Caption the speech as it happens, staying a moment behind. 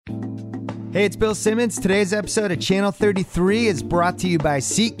Hey, it's Bill Simmons. Today's episode of Channel 33 is brought to you by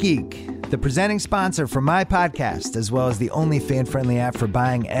SeatGeek, the presenting sponsor for my podcast, as well as the only fan-friendly app for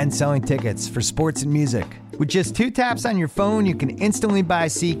buying and selling tickets for sports and music. With just 2 taps on your phone, you can instantly buy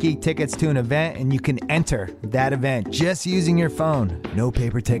SeatGeek tickets to an event, and you can enter that event just using your phone. No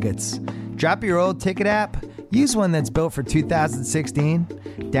paper tickets. Drop your old ticket app. Use one that's built for 2016.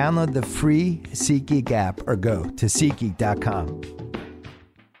 Download the free SeatGeek app or go to SeatGeek.com.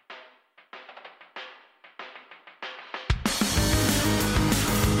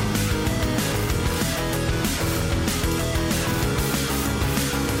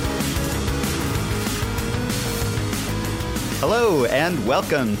 Hello and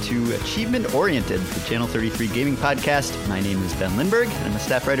welcome to Achievement Oriented, the Channel 33 gaming podcast. My name is Ben Lindbergh, and I'm a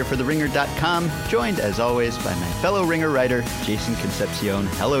staff writer for TheRinger.com, joined as always by my fellow Ringer writer, Jason Concepcion.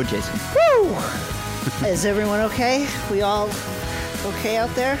 Hello, Jason. Woo! Is everyone okay? We all okay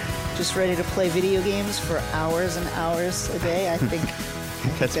out there? Just ready to play video games for hours and hours a day? I think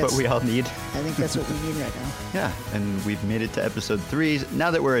that's what we all need. I think that's what we need right now. Yeah, and we've made it to episode 3.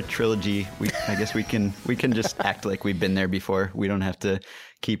 Now that we're a trilogy, I guess we can just act like we've been there before. We don't have to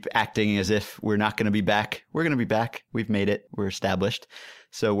keep acting as if we're not going to be back. We're going to be back. We've made it. We're established.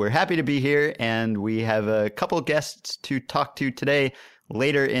 So we're happy to be here, and we have a couple guests to talk to today.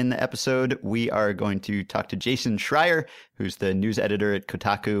 Later in the episode, we are going to talk to Jason Schreier, who's the news editor at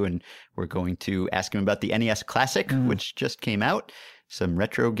Kotaku, and we're going to ask him about the NES Classic, which just came out. Some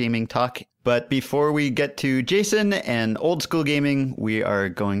retro gaming talk. But before we get to Jason and old school gaming, we are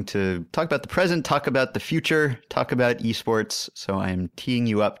going to talk about the present, talk about the future, talk about esports. So I'm teeing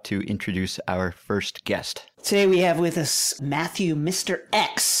you up to introduce our first guest. Today we have with us Matthew Mr.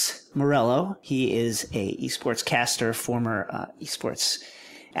 X Morello. He is a esports caster, former esports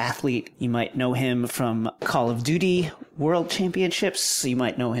athlete. You might know him from Call of Duty World Championships. You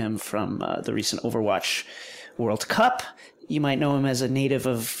might know him from the recent Overwatch World Cup. You might know him as a native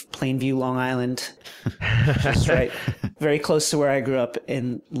of Plainview, Long Island. Just right, very close to where I grew up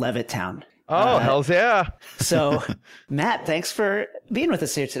in Levittown. Oh, hells yeah. So, Matt, thanks for being with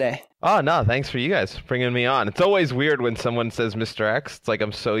us here today. Oh, no, thanks for you guys bringing me on. It's always weird when someone says Mr. X. It's like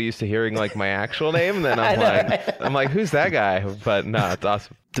I'm so used to hearing like my actual name, and then I'm like, who's that guy? But no, it's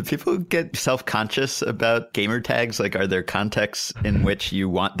awesome. Do people get self-conscious about gamer tags? Like, are there contexts in which you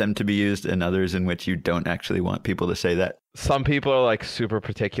want them to be used and others in which you don't actually want people to say that? Some people are like super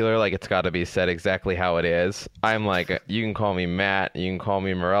particular, like it's got to be said exactly how it is. I'm like, you can call me Matt, you can call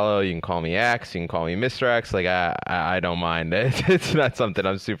me Morello, you can call me X, you can call me Mr. X. Like, I don't mind. It's not something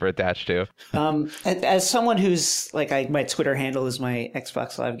I'm super attached to. As someone who's like, my Twitter handle is my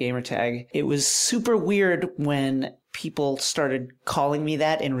Xbox Live gamer tag. It was super weird when people started calling me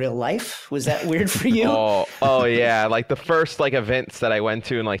that in real life. Was that weird for you? Oh yeah. Like the first like events that I went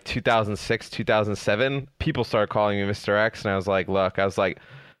to in like 2006, 2007, people started calling me Mr. X, and I was like, look,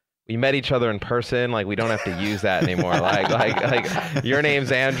 we met each other in person. Like, we don't have to use that anymore. like your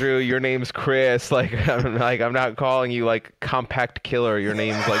name's Andrew, your name's Chris. I'm not calling you like Compact Killer. Your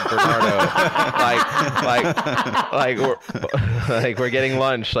name's like Bernardo. We're getting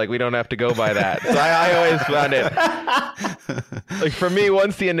lunch. Like, we don't have to go by that. So I always found it like, for me,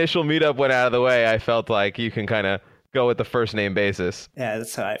 once the initial meetup went out of the way, I felt like you can kind of go with the first name basis. Yeah,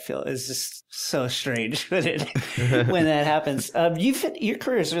 that's how I feel. It's just so strange when that happens. Your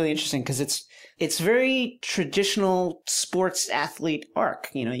career is really interesting because it's very traditional sports athlete arc.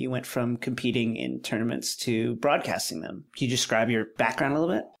 You know, you went from competing in tournaments to broadcasting them. Can you describe your background a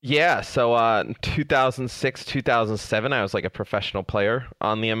little bit? Yeah, so in 2006, 2007, I was like a professional player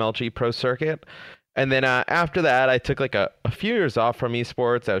on the MLG Pro Circuit. And then after that, I took like a few years off from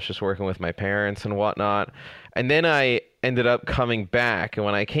esports. I was just working with my parents and whatnot. And then I ended up coming back. And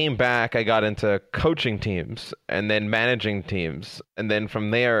when I came back, I got into coaching teams and then managing teams. And then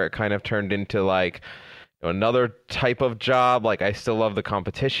from there, it kind of turned into like another type of job. Like, I still love the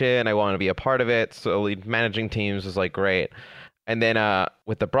competition. I want to be a part of it. So managing teams was like great. And then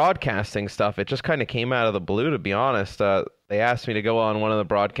with the broadcasting stuff, it just kind of came out of the blue, to be honest. They asked me to go on one of the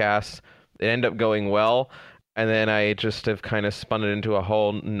broadcasts. It ended up going well. And then I just have kind of spun it into a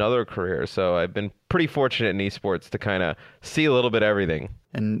whole nother career. So I've been pretty fortunate in esports to kind of see a little bit of everything.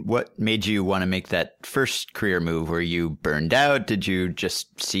 And what made you want to make that first career move? Were you burned out? Did you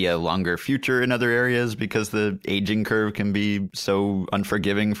just see a longer future in other areas because the aging curve can be so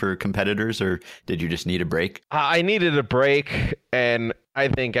unforgiving for competitors? Or did you just need a break? I needed a break. And I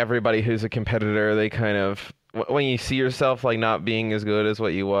think everybody who's a competitor, they kind of, when you see yourself like not being as good as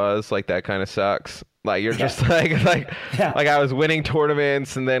what you was, like that kind of sucks. Like, you're just like I was winning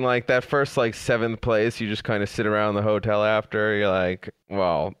tournaments, and then like that first like 7th place, you just kind of sit around the hotel after. You're like,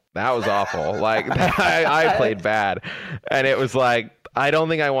 well, That was awful. Like I played bad, and it was like, I don't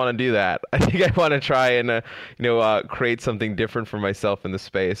think I want to do that. I think I want to try and create something different for myself in the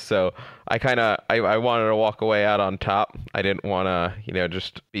space. So I wanted to walk away out on top. I didn't want to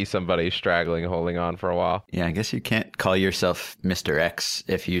just be somebody straggling, holding on for a while. Yeah, I guess you can't call yourself Mr. X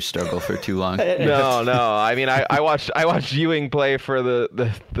if you struggle for too long. No. I mean, I watched Ewing play for the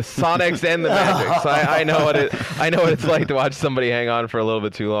Sonics and the Magic, so I know what it's like to watch somebody hang on for a little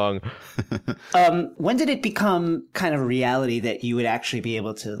bit too long. When did it become kind of a reality that you would actually be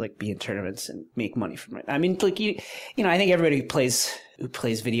able to like be in tournaments and make money from it? I mean, like I think everybody who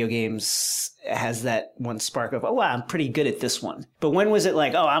plays video games has that one spark of, oh wow, I'm pretty good at this one. But when was it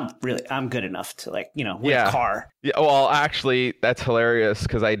like, oh, I'm good enough to win a car? Yeah, well, actually, that's hilarious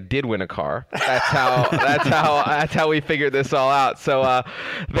because I did win a car. That's how we figured this all out. So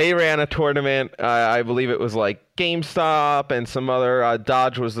they ran a tournament. I believe it was like GameStop and some other.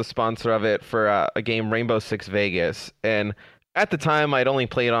 Dodge was the sponsor of it for a game, Rainbow Six Vegas. And at the time, I'd only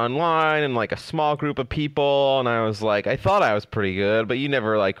played online and like a small group of people, and I was like, I thought I was pretty good, but you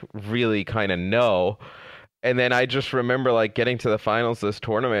never like really kind of know. And then I just remember like getting to the finals of this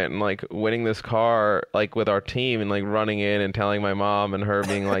tournament and like winning this car like with our team and like running in and telling my mom and her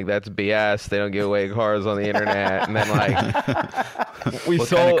being like, that's BS. They don't give away cars on the internet. And then like we what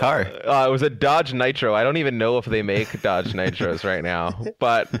sold kind of car? It was a Dodge Nitro. I don't even know if they make Dodge Nitros right now,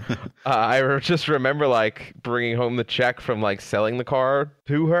 but just remember like bringing home the check from like selling the car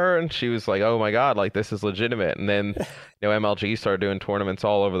to her, and she was like, oh my God, like this is legitimate. And then MLG started doing tournaments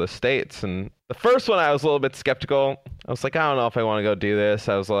all over the states, and the first one I was a little bit skeptical. I was like, I don't know if I want to go do this.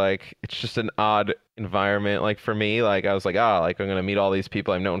 I was like, it's just an odd environment like for me. Like I was like, like I'm gonna meet all these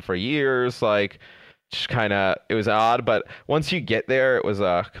people I've known for years. Like just kind of, it was odd, but once you get there, it was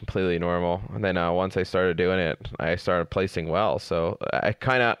completely normal. And then once I started doing it, I started placing well. So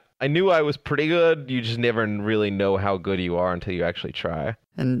I knew I was pretty good. You just never really know how good you are until you actually try.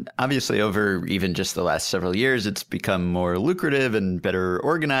 And obviously over even just the last several years, it's become more lucrative and better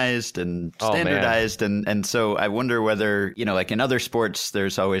organized and standardized. And so I wonder whether, like in other sports,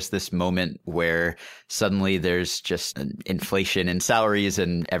 there's always this moment where suddenly there's just an inflation in salaries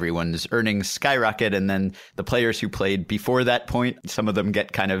and everyone's earnings skyrocket. And then the players who played before that point, some of them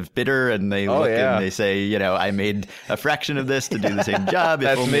get kind of bitter and they and they say, I made a fraction of this to do the same job.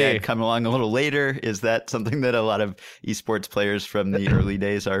 If only I'd come along a little later. Is that something that a lot of esports players from the early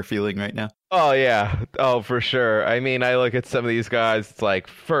days are feeling right now? Oh, yeah. Oh, for sure. I mean, I look at some of these guys, it's like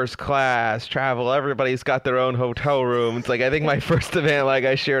first class travel. Everybody's got their own hotel room. It's like, I think my first event, like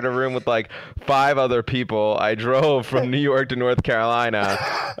I shared a room with like 5 other people. I drove from New York to North Carolina,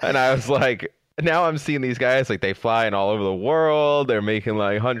 and I was like, now I'm seeing these guys, like they fly in all over the world. They're making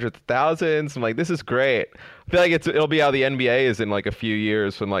like hundreds of thousands. I'm like, this is great. I feel like it'll be how the NBA is in like a few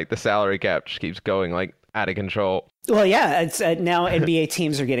years when like the salary cap just keeps going like out of control. Well, yeah, it's now NBA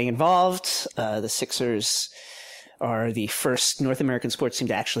teams are getting involved. The Sixers are the first North American sports team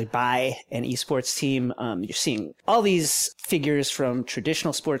to actually buy an esports team. You're seeing all these figures from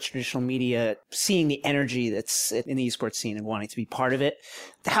traditional sports, traditional media, seeing the energy that's in the esports scene and wanting to be part of it.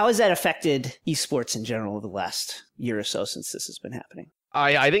 How has that affected esports in general the last year or so since this has been happening?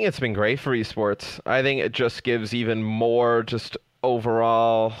 I think it's been great for esports. I think it just gives even more just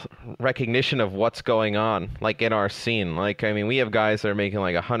overall recognition of what's going on like in our scene. Like, I mean, we have guys that are making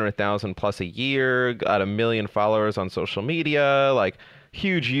like 100,000 plus a year, got 1 million followers on social media, like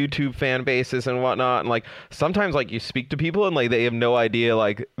huge YouTube fan bases and whatnot. And like sometimes like you speak to people and like they have no idea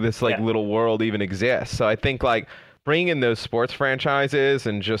like this like little world even exists. So I think like bringing in those sports franchises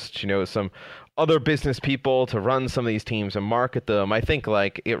and just some other business people to run some of these teams and market them, I think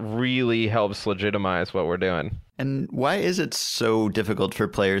like it really helps legitimize what we're doing. And why is it so difficult for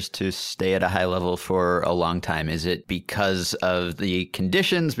players to stay at a high level for a long time? Is it because of the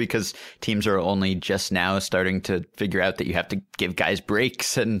conditions? Because teams are only just now starting to figure out that you have to give guys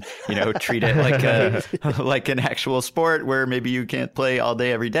breaks and, treat it like an actual sport where maybe you can't play all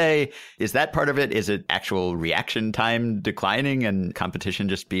day every day? Is that part of it? Is it actual reaction time declining and competition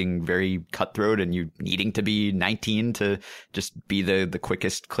just being very cutthroat and you needing to be 19 to just be the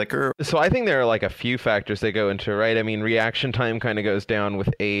quickest clicker? So I think there are like a few factors that go into, right? I mean, reaction time kind of goes down with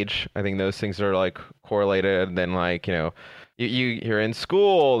age. I think those things are like correlated. Then like, you're in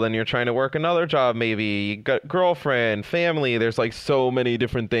school, then you're trying to work another job, maybe you got girlfriend, family. There's like so many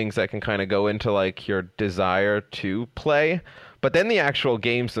different things that can kind of go into like your desire to play. But then the actual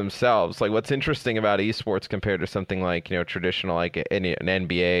games themselves, like what's interesting about esports compared to something like, traditional, like an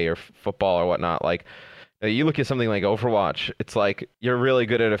NBA or football or whatnot, like You look at something like Overwatch, it's like you're really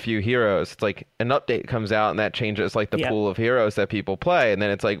good at a few heroes. It's like an update comes out and that changes like the pool of heroes that people play. And then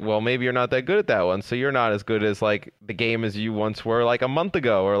it's like, well, maybe you're not that good at that one. So you're not as good as like the game as you once were like a month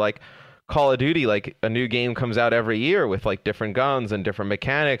ago. Or like Call of Duty, like a new game comes out every year with like different guns and different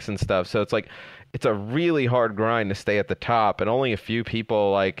mechanics and stuff. So it's like, it's a really hard grind to stay at the top. And only a few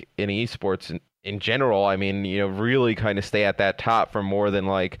people like in esports in general, I mean, really kind of stay at that top for more than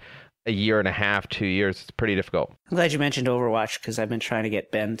like a year and a half, 2 years. It's pretty difficult. I'm glad you mentioned Overwatch because I've been trying to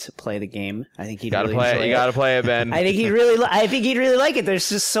get Ben to play the game. I think he'd really enjoy it. You gotta play it, Ben. I think he'd really like it. There's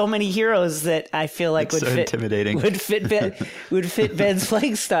just so many heroes that I feel like intimidating. would fit Ben's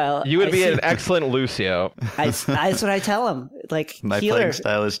playing style. You would be an excellent Lucio. That's what I tell him. Like my healer. playing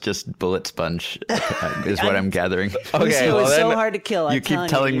style is just bullet sponge, is what I'm gathering. Okay, Lucio is so hard to kill. You keep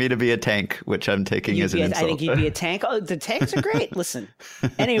telling me to be a tank, which I'm taking as an insult. I think you'd be a tank. Oh, the tanks are great. Listen.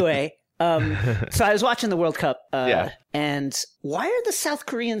 Anyway. So I was watching the World Cup, and why are the South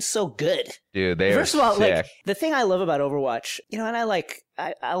Koreans so good? Dude, they First are of all, sick. like the thing I love about Overwatch, and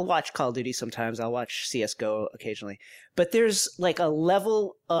I'll watch Call of Duty sometimes, I'll watch CS:GO occasionally, but there's like a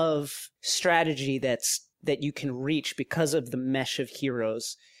level of strategy that you can reach because of the mesh of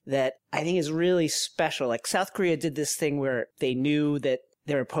heroes that I think is really special. Like South Korea did this thing where they knew that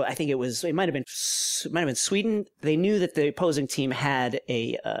I think it might have been Sweden. They knew that the opposing team had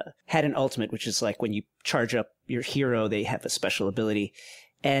an ultimate, which is like when you charge up your hero, they have a special ability.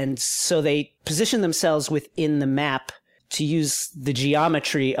 And so they positioned themselves within the map to use the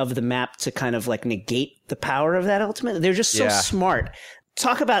geometry of the map to kind of like negate the power of that ultimate. They're just so smart.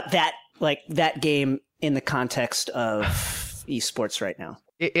 Talk about that, like that game in the context of esports right now.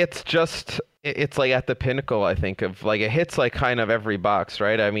 It's like at the pinnacle, I think, of like it hits like kind of every box,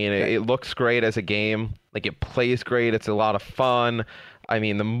 right? I mean, it looks great as a game. Like it plays great. It's a lot of fun. I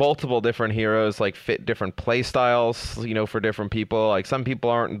mean, the multiple different heroes like fit different play styles, for different people. Like some people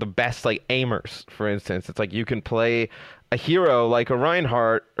aren't the best like aimers, for instance. It's like you can play a hero like a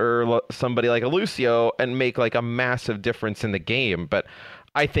Reinhardt or somebody like a Lucio and make like a massive difference in the game. But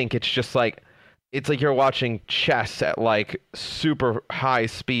I think it's just like, it's like you're watching chess at like super high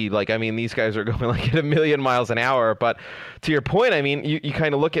speed. Like, I mean, these guys are going like at 1,000,000 miles an hour. But to your point, I mean, you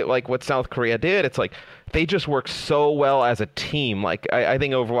kind of look at like what South Korea did. It's like they just work so well as a team. Like, I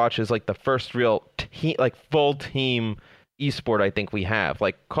think Overwatch is like the first real full team esport I think we have.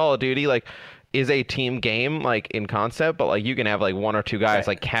 Like Call of Duty, like is a team game like in concept, but like you can have like one or two guys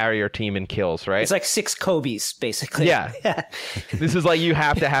like carry your team in kills, right? It's like 6 Kobe's basically. Yeah. This is like you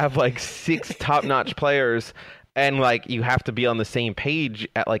have to have like 6 top-notch players and like you have to be on the same page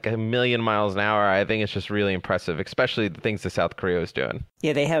at like 1,000,000 miles an hour. I think it's just really impressive, especially the things that South Korea is doing.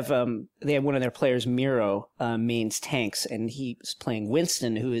 Yeah, they have one of their players, Miro, mains tanks, and he's playing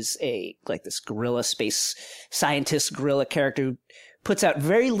Winston, who is this guerrilla space scientist guerrilla character who puts out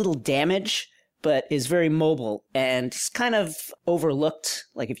very little damage but is very mobile and he's kind of overlooked.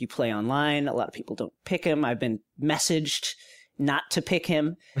 Like if you play online, a lot of people don't pick him. I've been messaged not to pick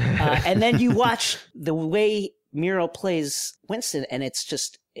him. And then you watch the way Miro plays Winston and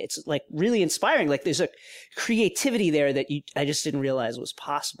it's like really inspiring. Like there's a creativity there that I just didn't realize was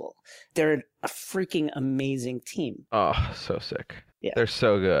possible. They're a freaking amazing team. Oh, so sick. Yeah. They're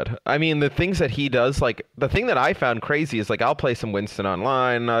so good. I mean, the things that he does, like the thing that I found crazy is like I'll play some Winston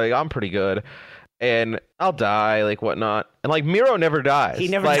online. I'm pretty good. And I'll die, like whatnot. And like Miro never dies. He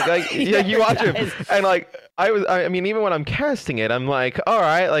never dies. Like you watch him, and like I mean, even when I'm casting it, I'm like, all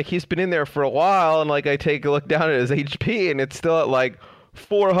right, like he's been in there for a while, and like I take a look down at his HP, and it's still at like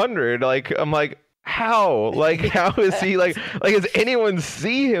 400. Like I'm like, how? Like how is he like does anyone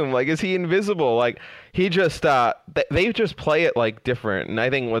see him? Like is he invisible? Like he just they just play it like different. And I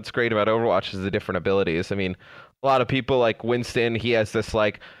think what's great about Overwatch is the different abilities. I mean, a lot of people like Winston, he has this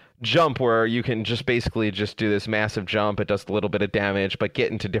like jump where you can just basically just do this massive jump. It does a little bit of damage, but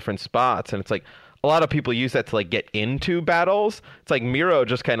get into different spots. And it's like a lot of people use that to like get into battles. It's like Miro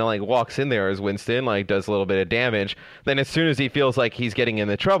just kind of like walks in there as Winston, like does a little bit of damage. Then as soon as he feels like he's getting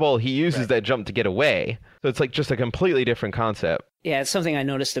into trouble, he uses that jump to get away. So it's like just a completely different concept. Yeah, it's something I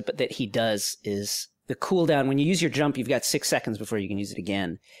noticed that he does is the cooldown. When you use your jump, you've got 6 seconds before you can use it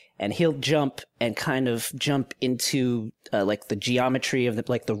again. And he'll jump and kind of jump into like the geometry of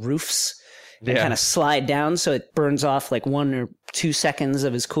the roofs and kind of slide down. So it burns off like 1 or 2 seconds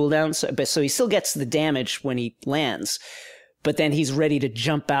of his cooldown. So he still gets the damage when he lands, but then he's ready to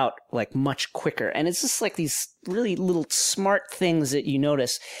jump out like much quicker. And it's just like these really little smart things that you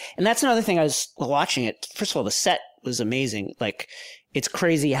notice. And that's another thing I was watching it. First of all, the set was amazing. Like it's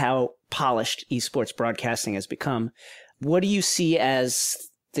crazy how polished esports broadcasting has become. What do you see as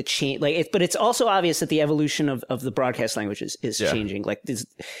the change, but it's also obvious that the evolution of the broadcast language is changing. Like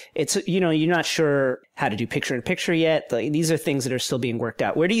it's you're not sure how to do picture in picture yet. These are things that are still being worked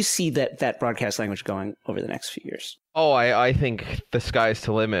out. Where do you see that broadcast language going over the next few years? Oh, I think the sky's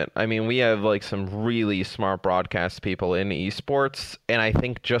the limit. I mean, we have like some really smart broadcast people in esports, and I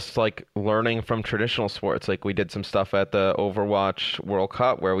think just like learning from traditional sports, like we did some stuff at the Overwatch World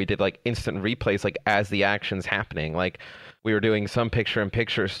Cup where we did like instant replays, like as the action's happening. Like we were doing some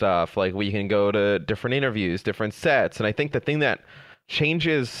picture-in-picture stuff. Like we can go to different interviews, different sets. And I think the thing that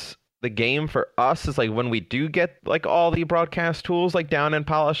changes the game for us is like when we do get like all the broadcast tools like down and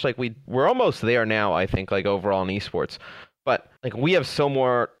polished, like we're almost there now, I think, like overall in esports. But like we have so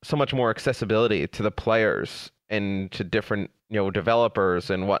much more accessibility to the players and to different, developers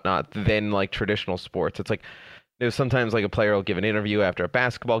and whatnot than like traditional sports. It's like, sometimes like a player will give an interview after a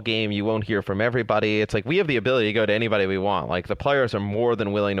basketball game. You won't hear from everybody. It's like we have the ability to go to anybody we want. Like the players are more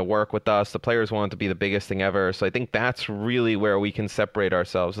than willing to work with us. The players want it to be the biggest thing ever. So I think that's really where we can separate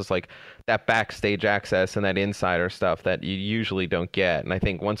ourselves. It's like that backstage access and that insider stuff that you usually don't get. And I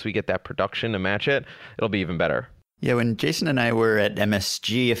think once we get that production to match it, it'll be even better. Yeah, when Jason and I were at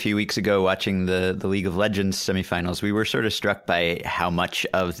MSG a few weeks ago watching the League of Legends semifinals, we were sort of struck by how much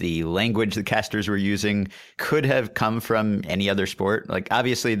of the language the casters were using could have come from any other sport. Like,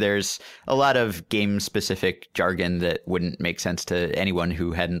 obviously, there's a lot of game-specific jargon that wouldn't make sense to anyone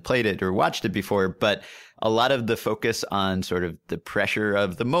who hadn't played it or watched it before, but a lot of the focus on sort of the pressure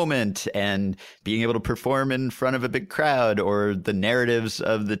of the moment and being able to perform in front of a big crowd, or the narratives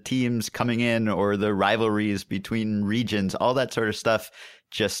of the teams coming in, or the rivalries between regions, all that sort of stuff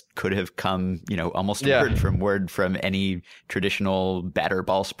just could have come, almost word from any traditional batter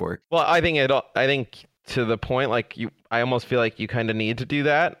ball sport. Well, I think to the point, like I almost feel like you kind of need to do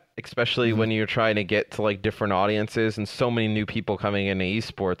that, especially when you're trying to get to like different audiences and so many new people coming into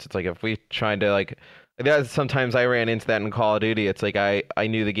esports. It's like if we tried to like, sometimes I ran into that in Call of Duty. It's like I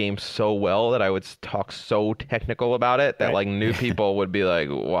knew the game so well that I would talk so technical about it that like new people would be like,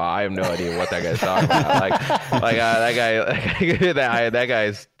 "Wow, I have no idea what that guy's talking about." That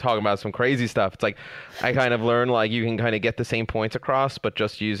guy's talking about some crazy stuff. It's like I kind of learned like you can kind of get the same points across, but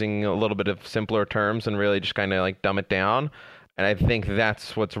just using a little bit of simpler terms and really just kind of like dumb it down. And I think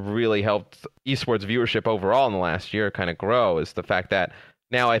that's what's really helped esports viewership overall in the last year kind of grow, is the fact that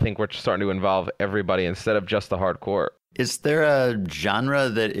now I think we're starting to involve everybody instead of just the hardcore. Is there a genre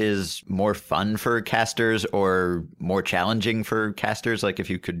that is more fun for casters or more challenging for casters? Like if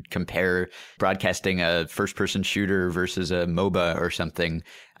you could compare broadcasting a first-person shooter versus a MOBA or something,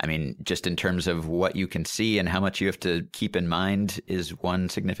 I mean, just in terms of what you can see and how much you have to keep in mind, is one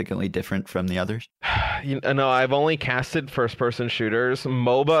significantly different from the others? No, I've only casted first-person shooters.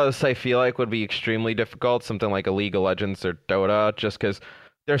 MOBAs, I feel like, would be extremely difficult, something like a League of Legends or Dota, just because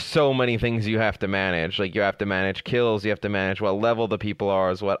there's so many things you have to manage. Like you have to manage kills, you have to manage what level the people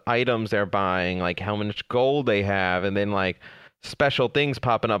are, what items they're buying, like how much gold they have, and then like special things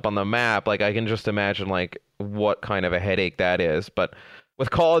popping up on the map. Like I can just imagine like what kind of a headache that is. But with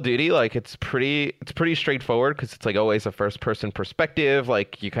Call of Duty, like it's pretty straightforward because it's like always a first person perspective.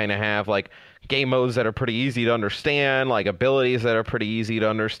 Like you kind of have like game modes that are pretty easy to understand, like abilities that are pretty easy to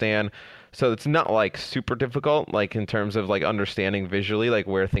understand. So it's not like super difficult, like in terms of like understanding visually, like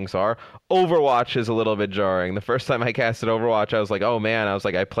where things are. Overwatch is a little bit jarring. The first time I casted Overwatch, I was like, oh man,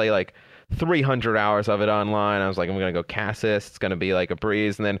 I play like 300 hours of it online. I was like, I'm going to go cast this. It's going to be like a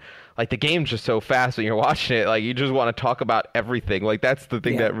breeze. And then like the game's just so fast when you're watching it, like you just want to talk about everything. Like that's the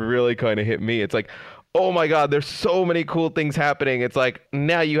thing that really kind of hit me. It's like, oh my God, there's so many cool things happening. It's like,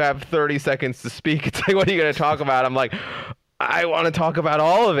 now you have 30 seconds to speak. It's like, what are you going to talk about? I'm like, I want to talk about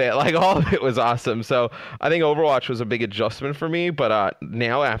all of it. Like all of it was awesome. So I think Overwatch was a big adjustment for me. But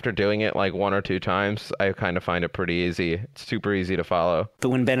now after doing it like one or two times, I kind of find it pretty easy. It's super easy to follow. But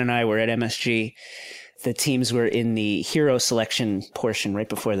when Ben and I were at MSG, the teams were in the hero selection portion right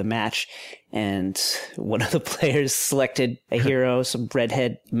before the match. And one of the players selected a hero, some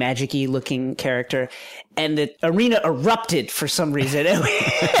redhead, magic-y looking character. And the arena erupted for some reason.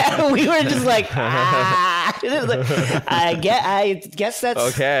 And we were just like, ah. I guess that's...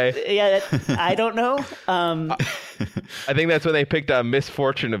 Okay. Yeah, I don't know. I think that's when they picked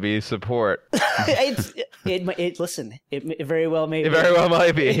Misfortune to be support. Listen, it very well may be. It very well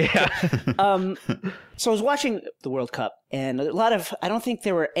might be, yeah. So I was watching the World Cup, and I don't think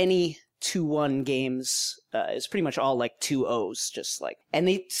there were any 2-1 games. It's pretty much all like 2-0s, just like, and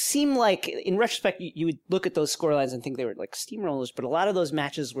they seem like, in retrospect, you would look at those scorelines and think they were like steamrollers, but a lot of those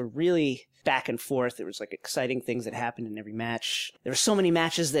matches were really back and forth. There was like exciting things that happened in every match. There were so many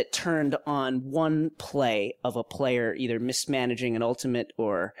matches that turned on one play of a player either mismanaging an ultimate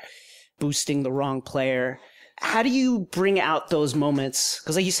or boosting the wrong player. How do you bring out those moments?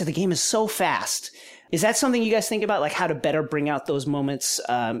 Because like you said, the game is so fast. Is that something you guys think about, like how to better bring out those moments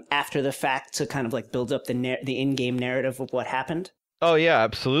after the fact to kind of like build up the in-game narrative of what happened? Oh, yeah,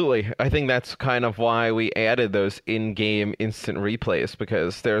 absolutely. I think that's kind of why we added those in-game instant replays,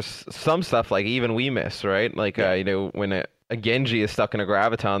 because there's some stuff like even we miss, right? Like, when a Genji is stuck in a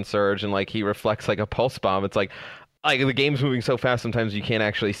graviton surge and like he reflects like a pulse bomb, it's like the game's moving so fast sometimes you can't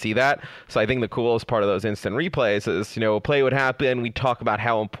actually see that. So I think the coolest part of those instant replays is, a play would happen, we talk about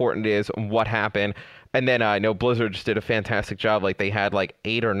how important it is, what happened. And then I know Blizzard just did a fantastic job. Like they had like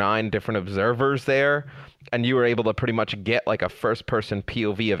 8 or 9 different observers there, and you were able to pretty much get like a first-person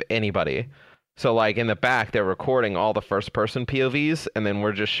POV of anybody. So like in the back, they're recording all the first-person POVs, and then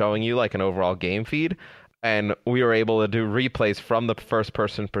we're just showing you like an overall game feed. And we were able to do replays from the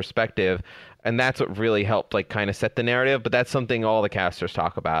first-person perspective, and that's what really helped like kind of set the narrative. But that's something all the casters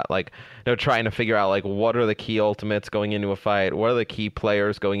talk about, like trying to figure out like what are the key ultimates going into a fight, what are the key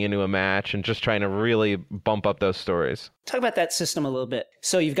players going into a match, and just trying to really bump up those stories. Talk about that system a little bit.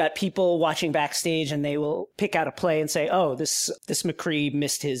 So you've got people watching backstage, and they will pick out a play and say, "Oh, this McCree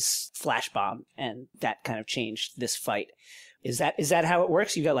missed his flash bomb, and that kind of changed this fight." Is that how it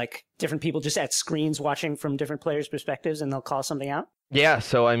works? You got like different people just at screens watching from different players' perspectives, and they'll call something out? Yeah,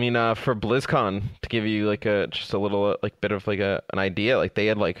 so I mean, for BlizzCon, to give you like just a little like bit of like an idea, like they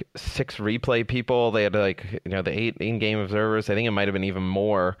had like 6 replay people, they had like the 8 in-game observers. I think it might have been even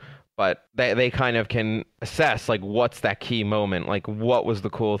more, but they kind of can assess like what's that key moment, like what was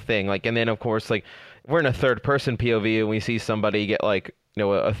the cool thing, like, and then of course like we're in a third-person POV and we see somebody get like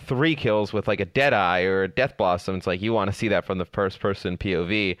a 3 kills with like a Deadeye or a Death Blossom. It's like you want to see that from the first-person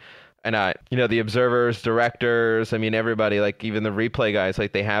POV. And, the observers, directors, I mean, everybody, like even the replay guys,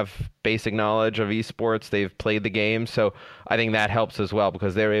 like they have basic knowledge of esports. They've played the game. So I think that helps as well,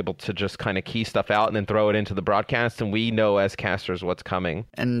 because they're able to just kind of key stuff out and then throw it into the broadcast. And we know as casters what's coming.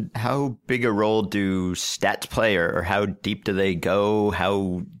 And how big a role do stats play, or how deep do they go?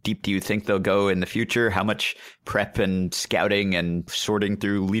 How deep do you think they'll go in the future? How much prep and scouting and sorting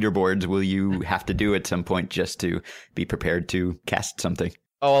through leaderboards will you have to do at some point just to be prepared to cast something?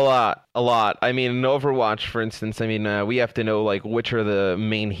 Oh, a lot. I mean, in Overwatch, for instance, we have to know like which are the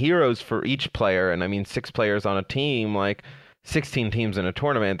main heroes for each player. And I mean, 6 players on a team, like 16 teams in a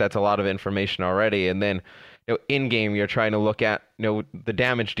tournament, that's a lot of information already. And then, in game, you're trying to look at, the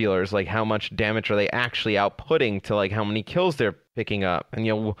damage dealers, like how much damage are they actually outputting to like how many kills they're picking up. And,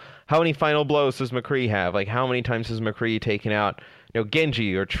 how many final blows does McCree have? Like how many times has McCree taken out,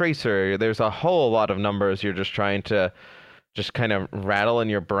 Genji or Tracer? There's a whole lot of numbers you're just trying to just kind of rattle in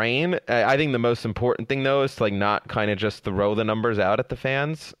your brain. I think the most important thing though is to like not kind of just throw the numbers out at the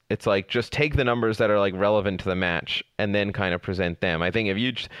fans. It's like just take the numbers that are like relevant to the match and then kind of present them. I think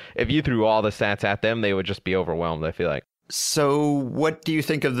if you threw all the stats at them, they would just be overwhelmed, I feel like. So what do you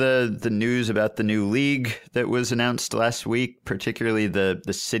think of the news about the new league that was announced last week? Particularly the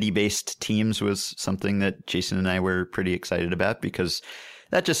city-based teams was something that Jason and I were pretty excited about, because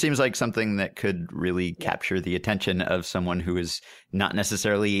that just seems like something that could really capture the attention of someone who is not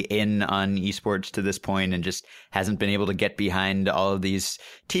necessarily in on esports to this point and just hasn't been able to get behind all of these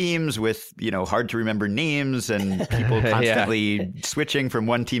teams with, hard to remember names and people constantly switching from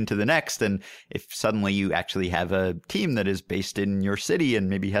one team to the next. And if suddenly you actually have a team that is based in your city and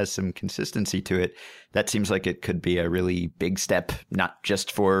maybe has some consistency to it, that seems like it could be a really big step, not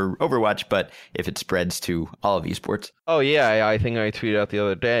just for Overwatch, but if it spreads to all of esports. Oh, yeah. I think I tweeted out the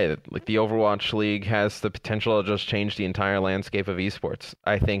other day that like the Overwatch League has the potential to just change the entire landscape of esports.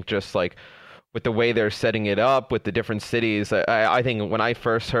 I think just like with the way they're setting it up with the different cities, I think when I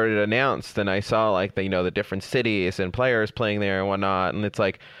first heard it announced and I saw like the different cities and players playing there and whatnot, and it's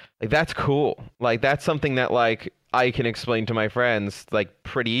like that's cool. Like that's something that like I can explain to my friends like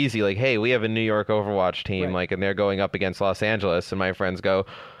pretty easy. Like, hey, we have a New York Overwatch team, right, like, and they're going up against Los Angeles, and my friends go,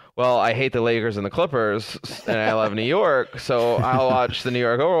 well, I hate the Lakers and the Clippers, and I love New York, so I'll watch the New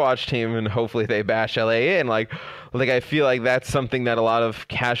York Overwatch team, and hopefully they bash LA in. Like I feel like that's something that a lot of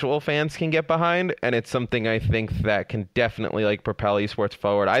casual fans can get behind, and it's something I think that can definitely like propel esports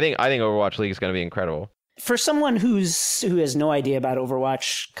forward. I think Overwatch League is going to be incredible. For someone who has no idea about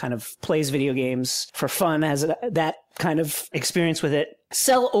Overwatch, kind of plays video games for fun, has that kind of experience with it,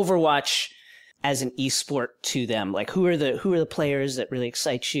 sell Overwatch as an esport to them? Like, who are the players that really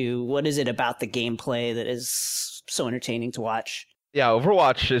excite you? What is it about the gameplay that is so entertaining to watch? Yeah,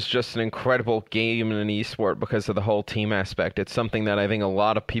 Overwatch is just an incredible game in an esport because of the whole team aspect. It's something that I think a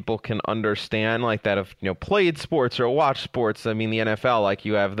lot of people can understand, like that have, played sports or watched sports. I mean, the NFL, like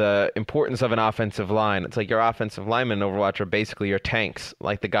you have the importance of an offensive line. It's like your offensive linemen in Overwatch are basically your tanks,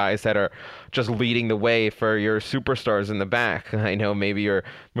 like the guys that are just leading the way for your superstars in the back. I know maybe your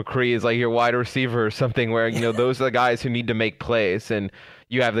McCree is like your wide receiver or something where, those are the guys who need to make plays, and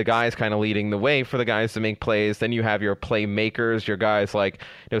you have the guys kind of leading the way for the guys to make plays. Then you have your playmakers, your guys like,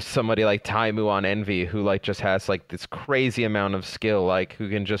 somebody like Taimu on Envy, who like just has like this crazy amount of skill, like who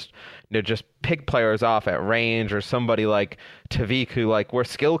can just, just pick players off at range, or somebody like Tavik, who like where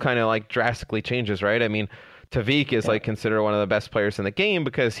skill kind of like drastically changes, right? I mean, Tavik is like considered one of the best players in the game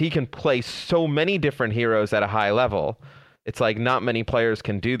because he can play so many different heroes at a high level. It's like not many players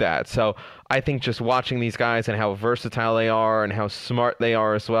can do that. So I think just watching these guys and how versatile they are and how smart they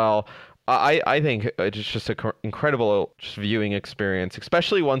are as well, I think it's just an incredible just viewing experience,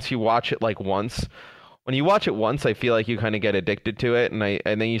 especially once you watch it like once. When you watch it once, I feel like you kind of get addicted to it, and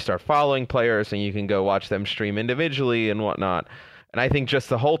then you start following players and you can go watch them stream individually and whatnot. And I think just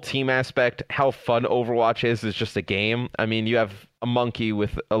the whole team aspect, how fun Overwatch is just a game. I mean, you have a monkey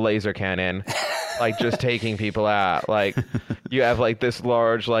with a laser cannon, like just taking people out. Like you have like this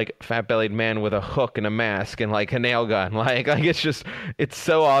large, like fat-bellied man with a hook and a mask and like a nail gun. Like it's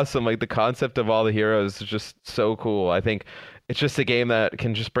so awesome. Like the concept of all the heroes is just so cool. I think it's just a game that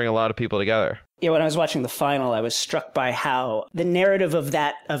can just bring a lot of people together. Yeah, when I was watching the final, I was struck by how the narrative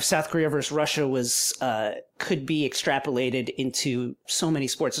of South Korea versus Russia was could be extrapolated into so many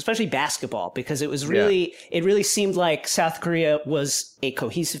sports, especially basketball, because it was really it really seemed like South Korea was a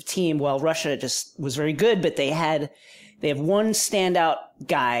cohesive team while Russia just was very good, but they have one standout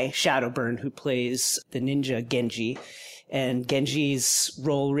guy, Shadowburn, who plays the ninja Genji, and Genji's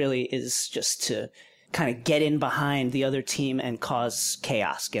role really is just to kind of get in behind the other team and cause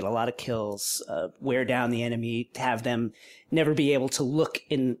chaos, get a lot of kills, wear down the enemy, have them never be able to look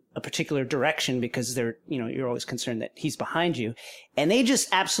in a particular direction because you're always concerned that he's behind you. And they just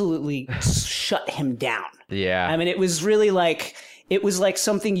absolutely shut him down. Yeah. I mean, it was like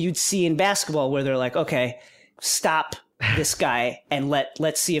something you'd see in basketball where they're like, okay, stop this guy and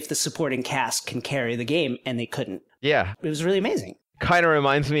let's see if the supporting cast can carry the game. And they couldn't. Yeah. It was really amazing. Kind of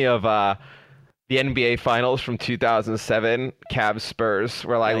reminds me of, the NBA Finals from 2007, Cavs Spurs,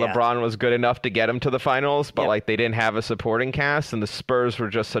 where like LeBron was good enough to get him to the finals, but like they didn't have a supporting cast, and the Spurs were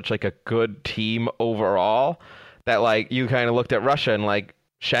just such like a good team overall that like you kind of looked at Russia and like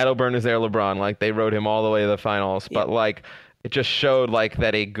Shadowburn is their LeBron, like they rode him all the way to the finals, but like it just showed like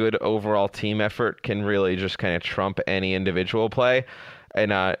that a good overall team effort can really just kind of trump any individual play.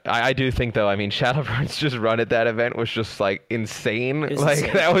 And I do think, though, I mean, Shadowburn's just run at that event was just, like, insane. Like,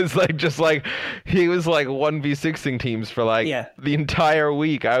 insane. That was, like, just, like, he was, like, 1v6ing teams for, like, the entire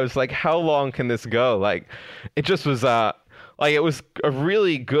week. I was like, how long can this go? Like, it just was, like, it was a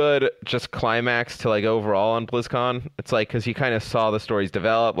really good just climax to, like, overall on BlizzCon. It's, like, because you kind of saw the stories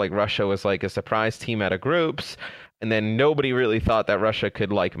develop. Like, Russia was, like, a surprise team out of groups. And then nobody really thought that Russia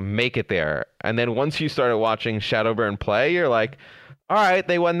could, like, make it there. And then once you started watching Shadowburn play, you're like, all right,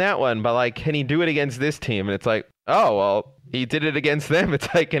 they won that one, but like, can he do it against this team? And it's like, oh, well, he did it against them. It's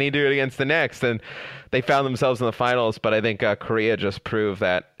like, can he do it against the next? And they found themselves in the finals. But I think Korea just proved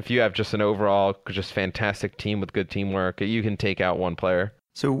that if you have just an overall just fantastic team with good teamwork, you can take out one player.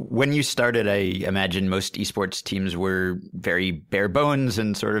 So when you started, I imagine most esports teams were very bare bones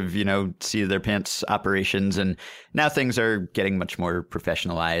and sort of, seat of their pants operations. And now things are getting much more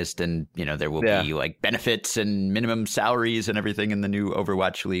professionalized, and, there will be like benefits and minimum salaries and everything in the new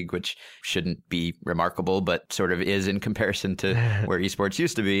Overwatch League, which shouldn't be remarkable, but sort of is in comparison to where esports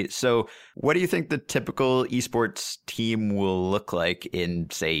used to be. So what do you think the typical esports team will look like in,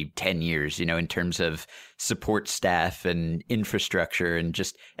 say, 10 years, in terms of support staff and infrastructure and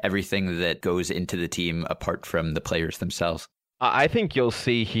just everything that goes into the team apart from the players themselves? I think you'll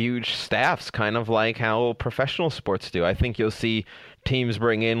see huge staffs, kind of like how professional sports do. I think you'll see teams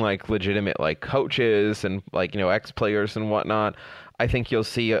bring in like legitimate like coaches and like, ex-players and whatnot. I think you'll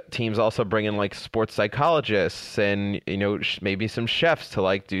see teams also bring in like sports psychologists and, maybe some chefs to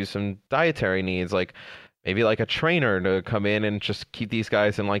like do some dietary needs, like maybe like a trainer to come in and just keep these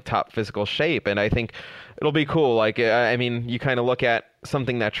guys in like top physical shape. And I think it'll be cool. Like, I mean, you kind of look at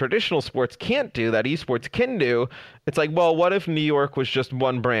something that traditional sports can't do that esports can do. It's like, well, what if New York was just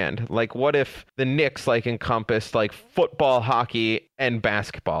one brand? Like, what if the Knicks like encompassed like football, hockey, and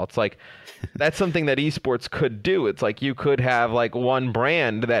basketball? It's like, that's something that esports could do. It's like you could have like one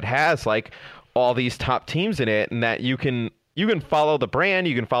brand that has like all these top teams in it, and that you can follow the brand,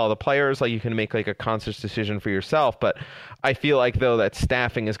 you can follow the players, like you can make like a conscious decision for yourself. But I feel like though that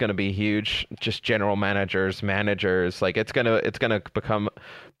staffing is going to be huge, just general managers, like it's gonna become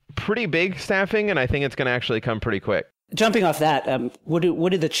pretty big staffing, and I think it's going to actually come pretty quick. Jumping off that, what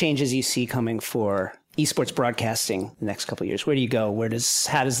are the changes you see coming for esports broadcasting the next couple of years? Where do you go?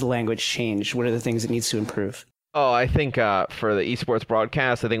 How does the language change? What are the things it needs to improve? Oh, I think for the esports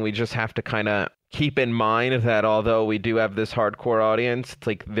broadcast, I think we just have to kind of keep in mind that although we do have this hardcore audience, it's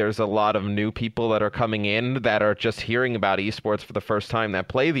like there's a lot of new people that are coming in that are just hearing about esports for the first time that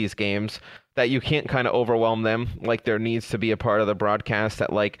play these games, that you can't kind of overwhelm them. Like there needs to be a part of the broadcast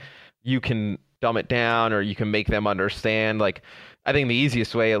that like you can dumb it down or you can make them understand. Like I think the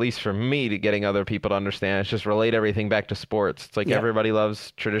easiest way, at least for me, to getting other people to understand is just relate everything back to sports. It's like everybody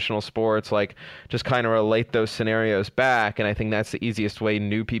loves traditional sports, like just kind of relate those scenarios back. And I think that's the easiest way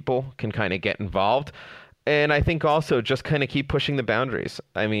new people can kind of get involved. And I think also just kind of keep pushing the boundaries.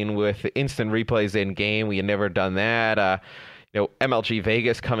 I mean, with instant replays in game, we had never done that. MLG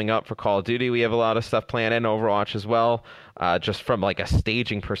Vegas coming up for Call of Duty, we have a lot of stuff planned, and Overwatch as well. Just from like a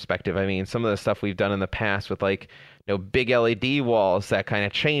staging perspective, I mean, some of the stuff we've done in the past with like, big LED walls that kind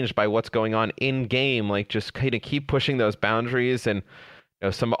of changed by what's going on in game, like just kind of keep pushing those boundaries, and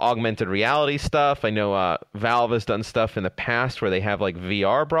some augmented reality stuff. I know Valve has done stuff in the past where they have like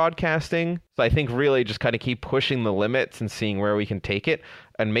VR broadcasting. So I think really just kind of keep pushing the limits and seeing where we can take it,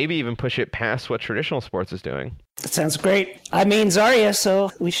 and maybe even push it past what traditional sports is doing. That sounds great. I mean Zarya,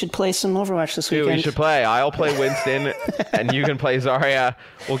 so we should play some Overwatch this weekend. We should play. I'll play Winston, and you can play Zarya.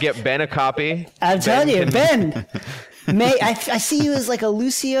 We'll get Ben a copy. I'm telling you, Ben. May I see you as like a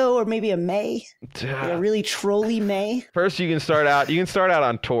Lucio or maybe a Mei, like a really trolly Mei. First, you can start out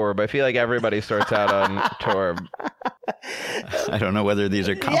on Torb. I feel like everybody starts out on Torb. I don't know whether these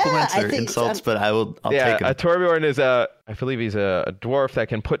are compliments or insults, but I'll take them. Torbjorn is I believe he's a dwarf that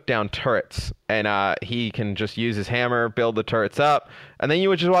can put down turrets, and he can just use his hammer, build the turrets up, and then you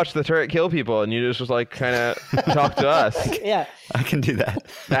would just watch the turret kill people, and you just was like kind of talk to us. Yeah, I can do that.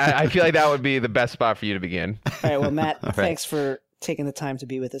 I feel like that would be the best spot for you to begin. All right, well, Matt, thanks for taking the time to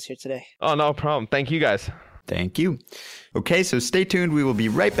be with us here today. Oh, no problem. Thank you, guys. Thank you. Okay, so stay tuned. We will be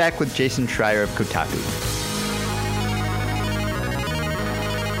right back with Jason Schreier of Kotaku.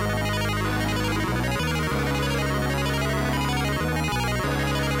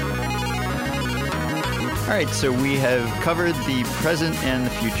 All right, so we have covered the present and the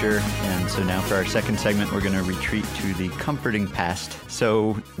future, and so now for our second segment, we're going to retreat to the comforting past.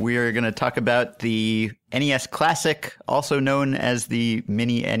 So we are going to talk about the NES Classic, also known as the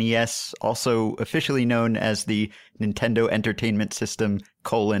Mini NES, also officially known as the Nintendo Entertainment System,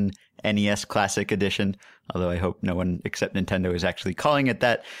 NES Classic Edition, although I hope no one except Nintendo is actually calling it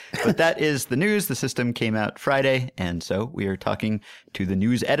that. But that is the news. The system came out Friday, and so we are talking to the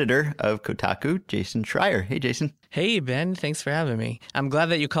news editor of Kotaku, Jason Schreier. Hey, Jason. Hey, Ben. Thanks for having me. I'm glad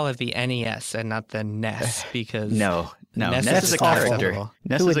that you call it the NES and not the NES, because... No, NES is a character.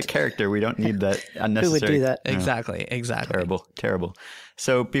 NES is a character. We don't need that unnecessary... Who would do that? Exactly. Terrible.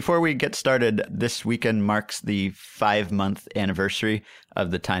 So before we get started, this weekend marks the 5-month anniversary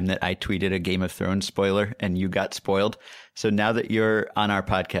of the time that I tweeted a Game of Thrones spoiler and you got spoiled. So now that you're on our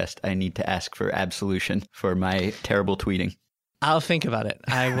podcast, I need to ask for absolution for my terrible tweeting. I'll think about it.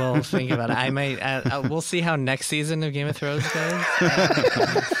 I will think about it. I might. We'll see how next season of Game of Thrones goes.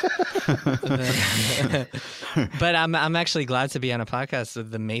 But I'm actually glad to be on a podcast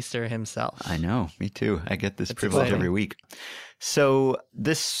with the Maester himself. I know. Me too. I get this privilege every week. So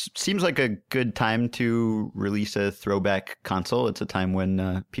this seems like a good time to release a throwback console. It's a time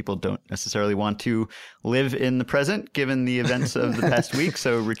when people don't necessarily want to live in the present, given the events of the past week.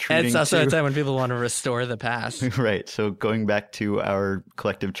 So retreating. It's also a time when people want to restore the past. Right. So going back to our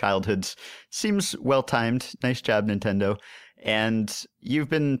collective childhoods seems well timed. Nice job, Nintendo. And you've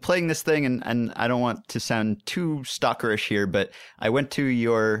been playing this thing, and I don't want to sound too stalkerish here, but I went to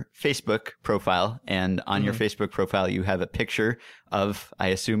your Facebook profile, and on your Facebook profile, you have a picture of, I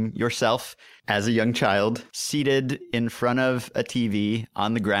assume, yourself as a young child, seated in front of a TV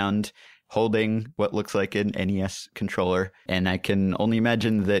on the ground, holding what looks like an NES controller. And I can only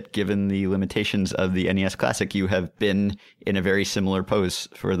imagine that given the limitations of the NES Classic, you have been in a very similar pose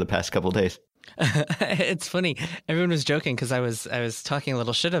for the past couple of days. It's funny. Everyone was joking because I was talking a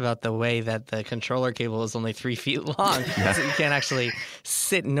little shit about the way that the controller cable is only 3 feet long, so you can't actually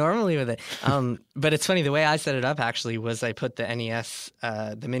sit normally with it. But it's funny. The way I set it up actually was I put the NES,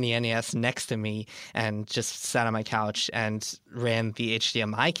 the mini NES, next to me and just sat on my couch and ran the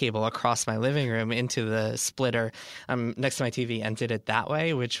HDMI cable across my living room into the splitter next to my TV and did it that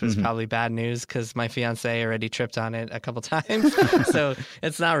way, which was probably bad news because my fiance already tripped on it a couple times. So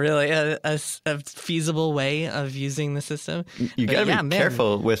it's not really a feasible way of using the system. You got to be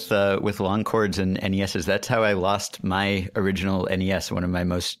careful with long cords and NESs. That's how I lost my original NES, one of my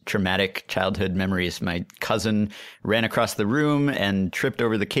most traumatic childhood memories. My cousin ran across the room and tripped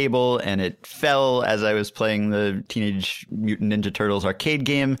over the cable, and it fell as I was playing the Teenage Mutant Ninja Turtles arcade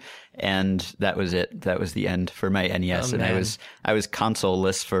game. And that was it. That was the end for my NES. And I was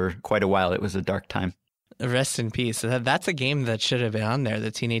console-less for quite a while. It was a dark time. Rest in peace. That's a game that should have been on there,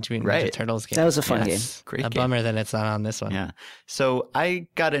 the Teenage Mutant Ninja Turtles game. That was a fun game. Great game. Bummer that it's not on this one. Yeah. So I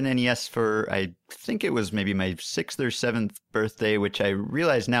got an NES for, I think it was maybe my 6th or 7th birthday, which I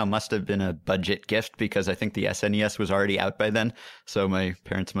realize now must have been a budget gift because I think the SNES was already out by then. So my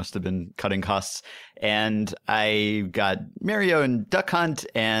parents must have been cutting costs. And I got Mario and Duck Hunt,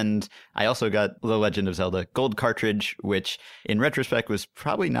 and I also got The Legend of Zelda Gold cartridge, which in retrospect was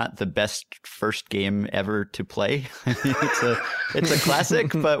probably not the best first game ever to play. It's a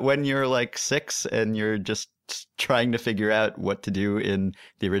classic, but when you're like 6 and you're just trying to figure out what to do in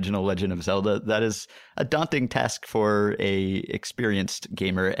the original Legend of Zelda, that is a daunting task for a experienced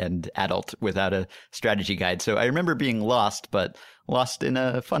gamer and adult without a strategy guide. So I remember being lost, but lost in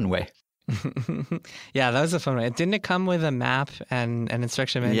a fun way. Yeah, that was a fun one. Didn't it come with a map and an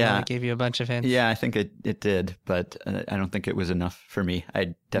instruction manual that gave you a bunch of hints? Yeah, I think it did, but I don't think it was enough for me.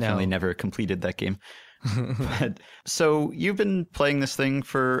 I definitely never completed that game. But, so you've been playing this thing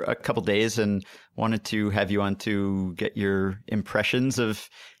for a couple days and wanted to have you on to get your impressions of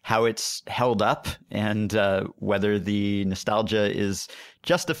how it's held up and whether the nostalgia is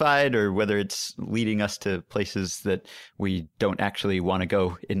justified or whether it's leading us to places that we don't actually want to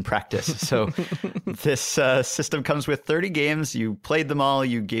go in practice. So this system comes with 30 games. You played them all.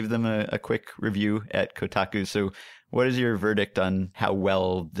 You gave them a quick review at Kotaku. So what is your verdict on how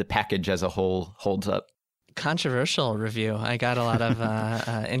well the package as a whole holds up? Controversial review. I got a lot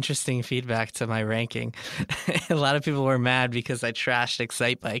of interesting feedback to my ranking. A lot of people were mad because I trashed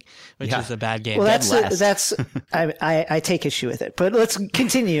Excite Bike, which is a bad game. Well, that's I take issue with it, but let's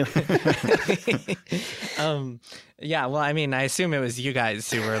continue. Yeah, well, I mean, I assume it was you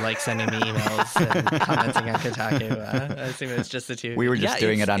guys who were like sending me emails and commenting on Kotaku. I assume it was just the two. We were just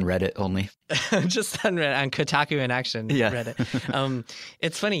doing it on Reddit only. Just on Kotaku in Action Reddit.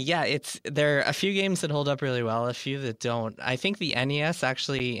 It's funny. Yeah, there are a few games that hold up really well, a few that don't. I think the NES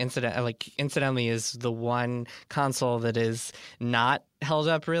actually incidentally is the one console that is not held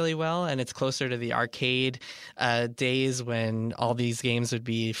up really well, and it's closer to the arcade days when all these games would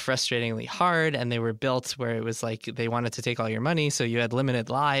be frustratingly hard, and they were built where it was like they wanted to take all your money, so you had limited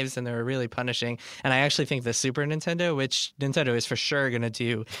lives, and they were really punishing. And I actually think the Super Nintendo, which Nintendo is for sure going to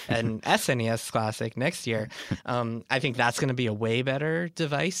do an SNES Classic next year, I think that's going to be a way better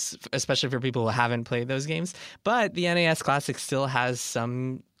device, especially for people who haven't played those games. But the NES Classic still has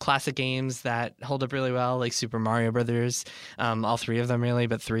some classic games that hold up really well, like Super Mario Brothers, all three of them really,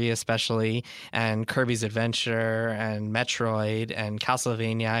 but 3 especially, and Kirby's Adventure and Metroid and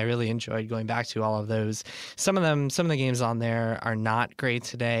Castlevania. I really enjoyed going back to all of those. Some of the games on there are not great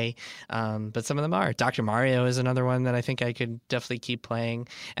today, but some of them are. Dr. Mario is another one that I think I could definitely keep playing,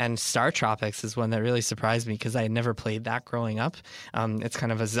 and Star Tropics is one that really surprised me because I had never played that growing up. It's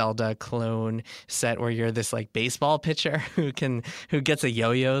kind of a Zelda clone set where you're this like baseball pitcher who gets a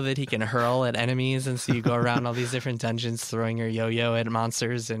yo-yo that he can hurl at enemies, and so you go around all these different dungeons throwing your yo-yo at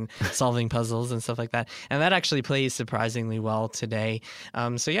monsters and solving puzzles and stuff like that, and that actually plays surprisingly well today.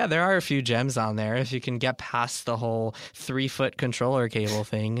 So yeah, there are a few gems on there. If you can get past the whole 3-foot controller cable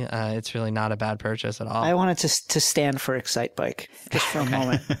thing, it's really not a bad purchase at all. I wanted to stand for Excite Bike just for a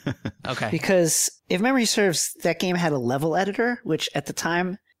moment. Okay. Because if memory serves, that game had a level editor, which at the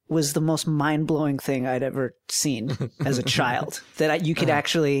time was the most mind-blowing thing I'd ever seen as a child, that you could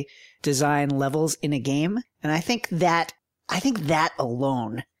actually design levels in a game. And I think that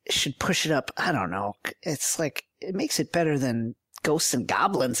alone should push it up. I don't know. It's like, it makes it better than Ghosts and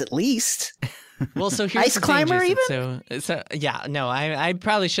Goblins, at least. Well, so here's Ice the Climber thing, even? So yeah, no, I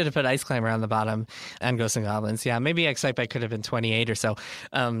probably should have put Ice Climber on the bottom and Ghosts and Goblins. Yeah, maybe Excitebike could have been 28 or so.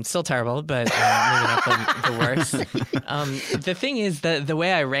 Still terrible, but maybe not the worst. The thing is that the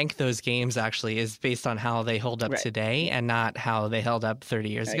way I rank those games actually is based on how they hold up today and not how they held up 30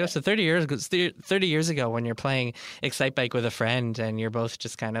 years ago. So 30 years ago, when you're playing Excitebike with a friend and you're both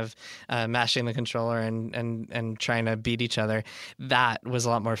just kind of mashing the controller and trying to beat each other, that was a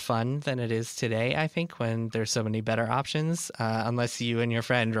lot more fun than it is today, I think, when there's so many better options, unless you and your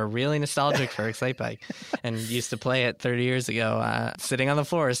friend are really nostalgic for Excitebike and used to play it 30 years ago, sitting on the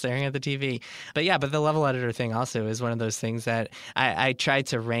floor staring at the TV. But the level editor thing also is one of those things that I tried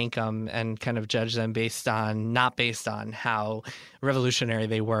to rank them and kind of judge them not based on how revolutionary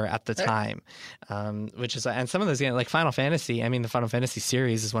they were at the time, which is, and some of those games like Final Fantasy. I mean, the Final Fantasy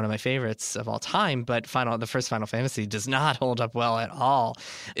series is one of my favorites of all time, but the first Final Fantasy does not hold up well at all.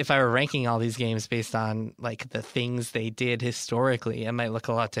 If I were ranking all these games based on like the things they did historically, it might look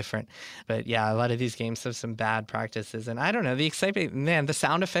a lot different. But yeah, a lot of these games have some bad practices, and I don't know, the excitement, man, the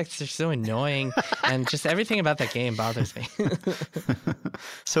sound effects are so annoying, and just everything about that game bothers me.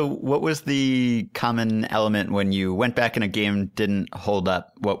 So what was the common element when you went back and a game didn't hold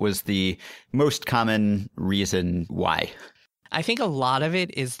up? What was the most common reason why? I think a lot of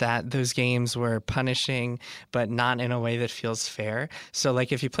it is that those games were punishing, but not in a way that feels fair. So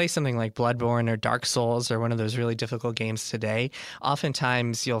like if you play something like Bloodborne or Dark Souls or one of those really difficult games today,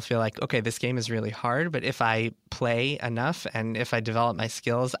 oftentimes you'll feel like, okay, this game is really hard, but if I play enough and if I develop my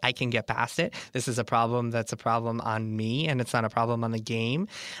skills, I can get past it. This is a problem that's a problem on me and it's not a problem on the game,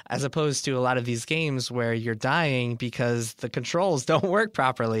 as opposed to a lot of these games where you're dying because the controls don't work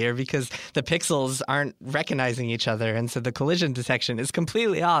properly or because the pixels aren't recognizing each other. And so the collision detection is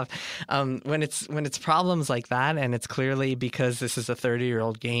completely off. When it's problems like that, and it's clearly because this is a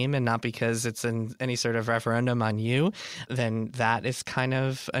 30-year-old game and not because it's any sort of referendum on you, then that is kind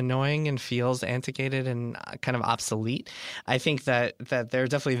of annoying and feels antiquated and kind of obsolete. I think that there are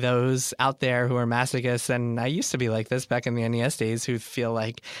definitely those out there who are masochists, and I used to be like this back in the NES days, who feel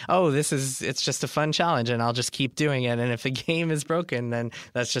like, oh, it's just a fun challenge and I'll just keep doing it. And if the game is broken, then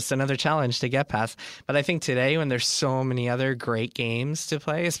that's just another challenge to get past. But I think today, when there's so many other great games to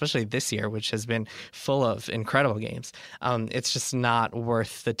play, especially this year, which has been full of incredible games, it's just not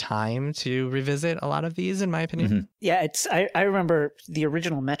worth the time to revisit a lot of these, in my opinion. Mm-hmm. Yeah, I remember the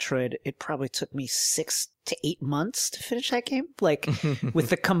original Metroid, it probably took me 6 to 8 months to finish that game. Like with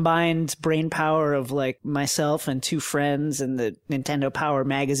the combined brain power of like myself and 2 friends and the Nintendo Power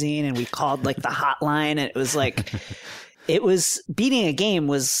magazine, and we called like the hotline, and it was like beating a game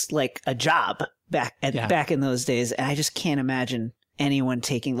was like a job back in those days. And I just can't imagine anyone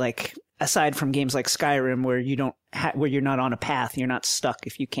taking, like, aside from games like Skyrim where where you're not on a path, you're not stuck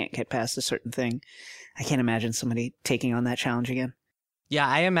if you can't get past a certain thing. I can't imagine somebody taking on that challenge again. Yeah,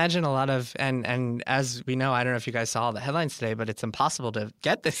 I imagine a lot of, and as we know, I don't know if you guys saw the headlines today, but it's impossible to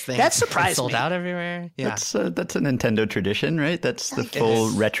get this thing. That surprised me. Sold out everywhere. Yeah, that's a Nintendo tradition, right? That's the full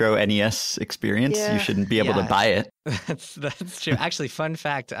retro NES experience. Yeah. You shouldn't be able to buy it. That's true. Actually, fun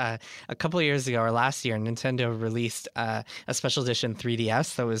fact, a couple of years ago or last year, Nintendo released a special edition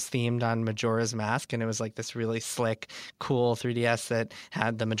 3DS that was themed on Majora's Mask, and it was like this really slick, cool 3DS that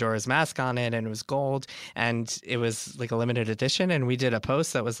had the Majora's Mask on it, and it was gold, and it was like a limited edition, and we did a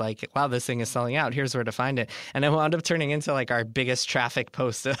post that was like, wow, this thing is selling out, here's where to find it. And it wound up turning into like our biggest traffic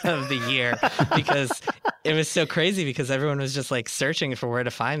post of the year because it was so crazy, because everyone was just like searching for where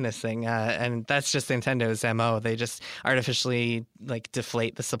to find this thing, and that's just Nintendo's MO. They just artificially like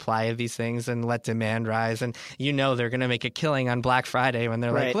deflate the supply of these things and let demand rise, and they're going to make a killing on Black Friday when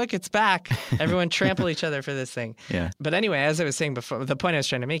they're like, look, it's back, everyone trample each other for this thing. Yeah. But anyway, as I was saying before, the point I was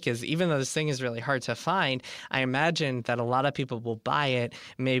trying to make is, even though this thing is really hard to find, I imagine that a lot of people will buy it,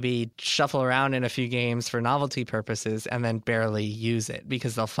 maybe shuffle around in a few games for novelty purposes, and then barely use it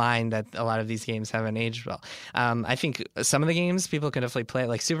because they'll find that a lot of these games haven't aged well. I think some of the games people can definitely play,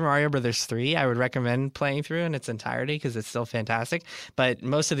 like Super Mario Brothers 3, I would recommend playing through in its entirety because it's still fantastic. But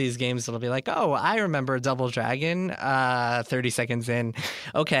most of these games, it'll be like, oh, I remember Double Dragon 30 seconds in.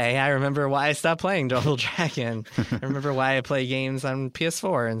 Okay, I remember why I stopped playing Double Dragon. I remember why I play games on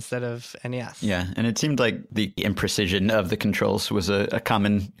PS4 instead of NES. Yeah, and it seemed like the imprecision of the controls was a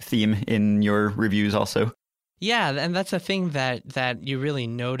common theme in your reviews also. Yeah, and that's a thing that you really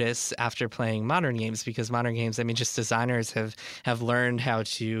notice after playing modern games, because modern games, I mean, just designers have learned how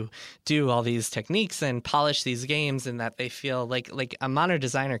to do all these techniques and polish these games, and that they feel like a modern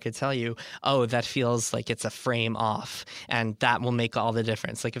designer could tell you, oh, that feels like it's a frame off, and that will make all the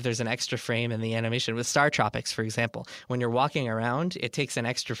difference. Like if there's an extra frame in the animation with Star Tropics, for example, when you're walking around, it takes an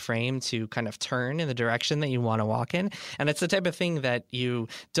extra frame to kind of turn in the direction that you want to walk in, and it's the type of thing that you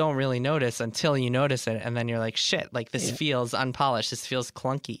don't really notice until you notice it, and then you're like, shit, like this feels unpolished, this feels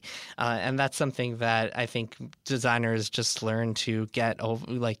clunky, and that's something that I think designers just learn to get over,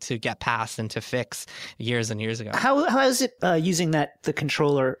 like to get past and to fix years and years ago. How is it using the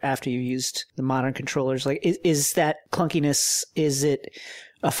controller after you used the modern controllers? Like, is that clunkiness, is it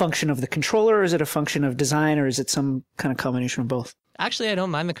a function of the controller, or is it a function of design, or is it some kind of combination of both? Actually, I don't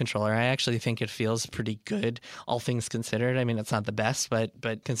mind the controller. I actually think it feels pretty good, all things considered. I mean, it's not the best, but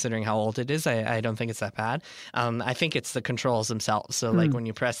considering how old it is, I don't think it's that bad. I think it's the controls themselves. So, like when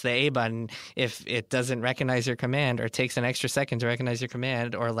you press the A button, if it doesn't recognize your command, or takes an extra second to recognize your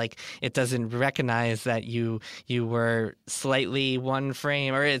command, or like it doesn't recognize that you were slightly one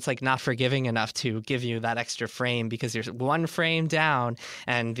frame, or it's like not forgiving enough to give you that extra frame because you're one frame down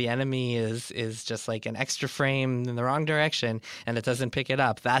and the enemy is just like an extra frame in the wrong direction, and it doesn't pick it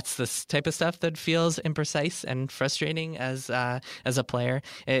up. That's the type of stuff that feels imprecise and frustrating as a player.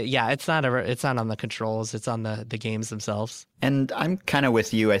 It's not on the controls. It's on the games themselves. And I'm kind of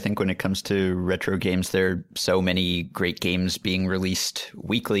with you. I think when it comes to retro games, there are so many great games being released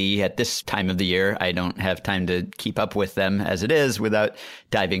weekly at this time of the year. I don't have time to keep up with them as it is without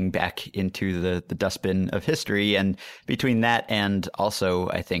diving back into the dustbin of history. And between that and also,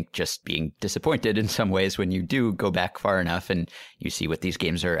 I think, just being disappointed in some ways when you do go back far enough and you see what these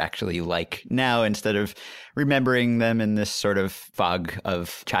games are actually like now, instead of remembering them in this sort of fog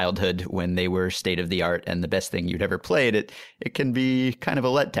of childhood when they were state of the art and the best thing you'd ever played, it can be kind of a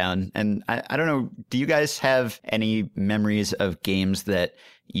letdown. And I don't know, do you guys have any memories of games that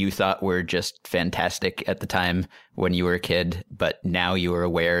you thought were just fantastic at the time when you were a kid, but now you are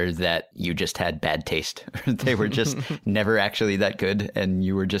aware that you just had bad taste? They were just never actually that good and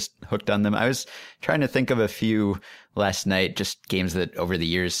you were just hooked on them. I was trying to think of a few last night, just games that over the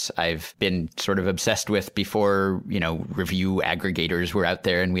years I've been sort of obsessed with before, review aggregators were out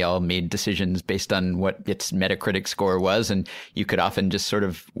there and we all made decisions based on what its Metacritic score was. And you could often just sort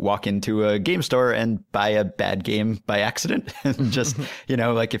of walk into a game store and buy a bad game by accident. And just,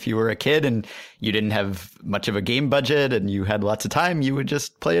 like if you were a kid and you didn't have much of a game budget and you had lots of time, you would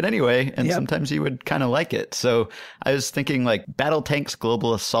just play it anyway. And sometimes you would kind of like it. So I was thinking like Battle Tanks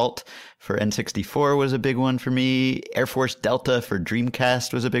Global Assault for N64 was a big one for me. Air Force Delta for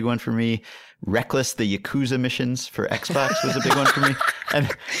Dreamcast was a big one for me. Reckless, the Yakuza missions for Xbox was a big one for me. And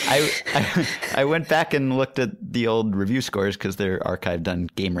I went back and looked at the old review scores because they're archived on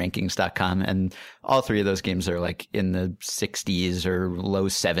GameRankings.com, and all three of those games are like in the 60s or low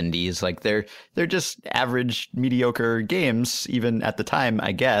 70s. Like they're just average, mediocre games, even at the time,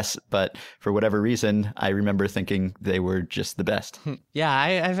 I guess. But for whatever reason, I remember thinking they were just the best. Yeah,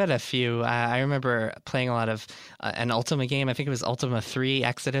 I've had a few. I remember playing a lot of an Ultima game. I think it was Ultima 3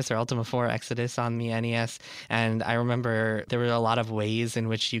 Exodus or Ultima 4 Exodus on the NES. And I remember there were a lot of ways in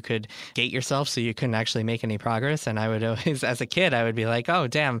which you could gate yourself so you couldn't actually make any progress. And I would always, as a kid, I would be like, oh,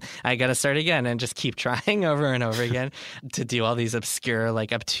 damn, I got to start again, and just keep trying over and over again to do all these obscure,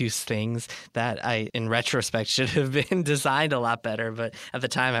 like obtuse things that I, in retrospect, should have been designed a lot better. But at the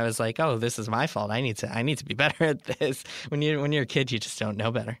time I was like, oh, this is my fault. I need to be better at this. When you're a kid, you just don't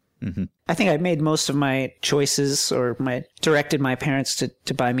know better. Mm-hmm. I think I made most of my choices, or directed my parents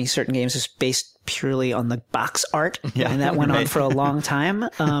to buy me certain games just based purely on the box art. Yeah, and that went on for a long time.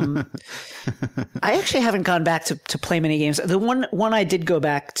 I actually haven't gone back to play many games. The one I did go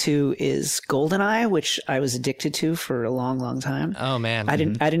back to is GoldenEye, which I was addicted to for a long, long time. Oh man. I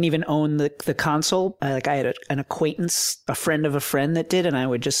didn't even own the console. I had an acquaintance, a friend of a friend that did, and I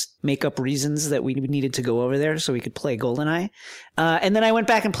would just make up reasons that we needed to go over there so we could play GoldenEye. And then I went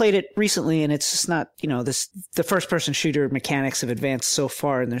back and played it recently, and it's just not, the first person shooter mechanics have advanced so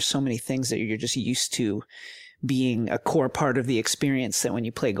far, and there's so many things that you're just used to being a core part of the experience that when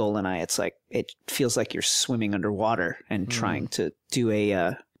you play GoldenEye, it's like, it feels like you're swimming underwater and trying to do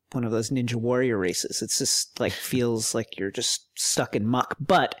one of those Ninja Warrior races. It's just like, feels like you're just stuck in muck,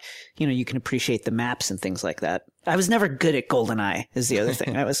 but you can appreciate the maps and things like that. I was never good at GoldenEye is the other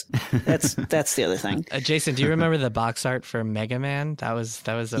thing. That's the other thing. Jason, do you remember the box art for Mega Man? That was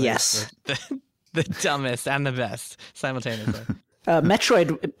yes. the dumbest and the best simultaneously.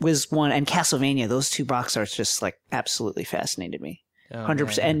 Metroid was one, and Castlevania. Those two box arts just like absolutely fascinated me.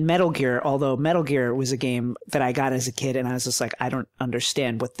 100%. And Metal Gear, although Metal Gear was a game that I got as a kid, and I was just like, I don't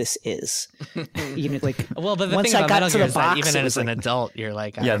understand what this is. Like, well, but the once thing I about got Metal to Gear the is that box, even it as was an like, adult, you're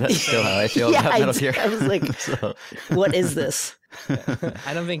like, yeah, that's still how I feel about Metal Gear. I was like, So. what is this?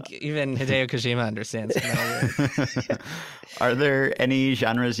 I don't think even Hideo Kojima understands Metal Gear. Are there any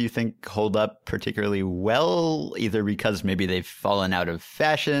genres you think hold up particularly well, either because maybe they've fallen out of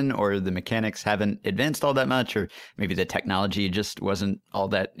fashion or the mechanics haven't advanced all that much, or maybe the technology just wasn't all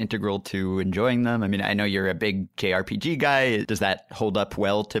that integral to enjoying them? I mean, I know you're a big JRPG guy. Does that hold up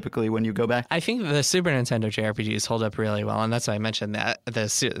well typically when you go back? I think the Super Nintendo JRPGs hold up really well, and that's why I mentioned that the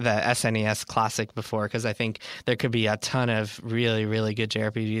SNES Classic before, because I think there could be a ton of really, really good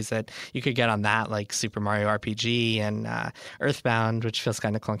JRPGs that you could get on that, like Super Mario RPG and Earthbound, which feels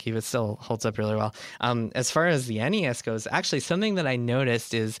kind of clunky but still holds up really well. As far as the NES goes, actually something that I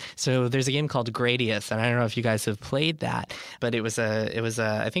noticed is, so there's a game called Gradius, and I don't know if you guys have played that, but it was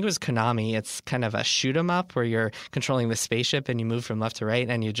I think it was Konami. It's kind of a shoot 'em up where you're controlling the spaceship and you move from left to right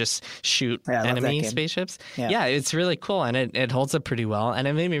and you just shoot enemy spaceships. Yeah, it's really cool, and it holds up pretty well. And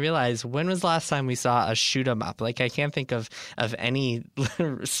it made me realize, when was the last time we saw a shoot 'em up? Like, I can't think of any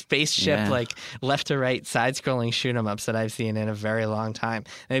spaceship like left to right side scrolling shoot 'em ups that I've seen in a very long time.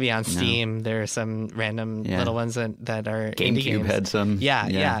 Maybe on Steam there are some random little ones that are indie games. GameCube had some.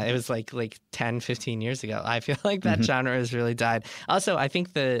 Yeah. It was like 10, 15 years ago. I feel like that genre has really died. Also, I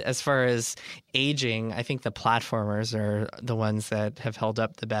think as far as aging, I think the platformers are the ones that have held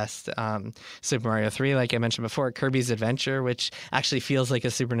up the best. Super Mario 3, like I mentioned before, Kirby's Adventure, which actually feels like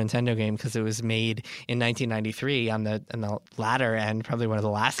a Super Nintendo game because it was made in 1993 on the latter end, probably one of the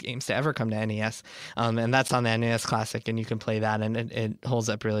last games to ever come to NES. And that's on the NES Classic, and you can play that, and it holds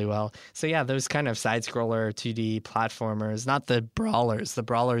up really well. So yeah, those kind of side-scroller 2D platformers, not the brawlers. The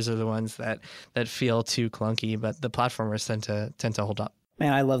brawlers are the ones that feel too clunky, but the platformers tend to hold up.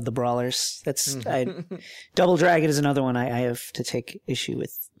 Man, I love the brawlers. Double Dragon is another one I have to take issue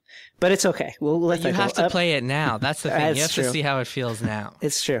with. But it's okay. We'll let that go. You have to play it now. That's the thing. You have to see how it feels now.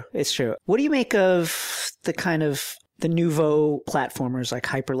 It's true. What do you make of the nouveau platformers like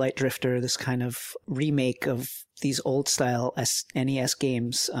Hyper Light Drifter, this kind of remake of these old style NES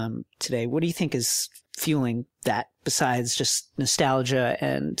games today? What do you think is fueling that, besides just nostalgia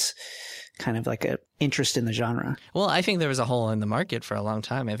and kind of like a interest in the genre? Well, I think there was a hole in the market for a long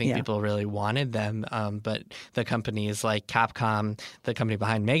time. I think people really wanted them, but the companies like Capcom, the company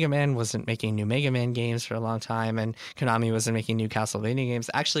behind Mega Man, wasn't making new Mega Man games for a long time, and Konami wasn't making new Castlevania games.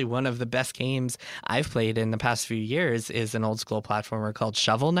 Actually, one of the best games I've played in the past few years is an old school platformer called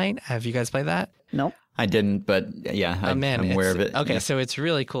Shovel Knight. Have you guys played that? Nope. I didn't, but yeah, I'm aware of it. Okay, so it's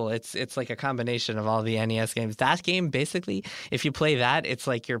really cool. It's like a combination of all the NES games. That game, basically, if you play that, it's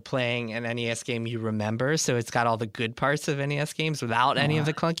like you're playing an NES game you remember. So it's got all the good parts of NES games without any of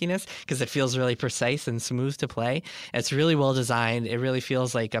the clunkiness, because it feels really precise and smooth to play. It's really well designed. It really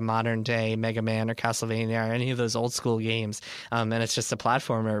feels like a modern day Mega Man or Castlevania or any of those old school games. And it's just a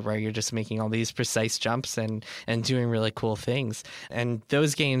platformer where you're just making all these precise jumps and doing really cool things. And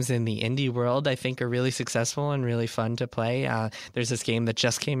those games in the indie world, I think, are really successful and really fun to play. There's this game that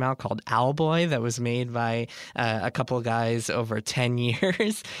just came out called Owlboy that was made by a couple of guys over 10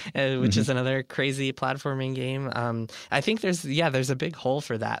 years, which is another crazy platforming game. I think there's a big hole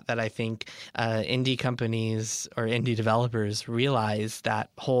for that I think indie companies or indie developers realized that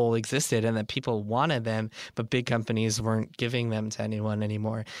hole existed and that people wanted them, but big companies weren't giving them to anyone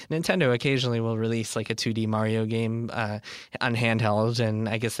anymore. Nintendo occasionally will release like a 2D Mario game on handheld, and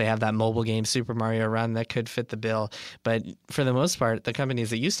I guess they have that mobile game Super Mario Run that could fit the bill. But for the most part, the companies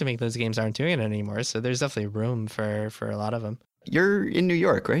that used to make those games aren't doing it anymore. So there's definitely room for a lot of them. You're in New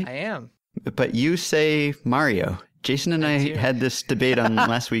York, right? I am. But you say Mario. Jason and I had this debate on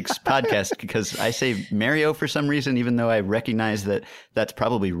last week's podcast because I say Mario for some reason, even though I recognize that that's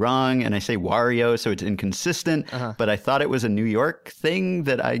probably wrong. And I say Wario, so it's inconsistent. But I thought it was a New York thing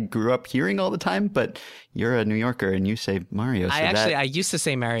that I grew up hearing all the time. But you're a New Yorker and you say Mario. So I used to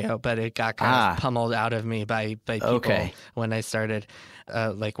say Mario, but it got kind of pummeled out of me by people when I started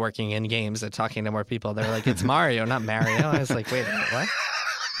like working in games and talking to more people. They're like, it's Mario, not Mario. I was like, wait a minute, what?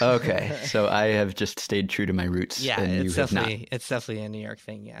 Okay, so I have just stayed true to my roots. Yeah, and it's definitely a New York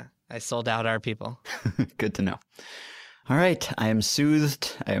thing. Yeah, I sold out our people. Good to know. All right, I am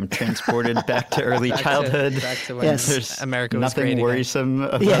soothed. I am transported back to early childhood. Back to when America was nothing great worrisome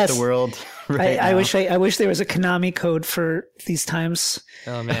about the world. Right I wish there was a Konami code for these times.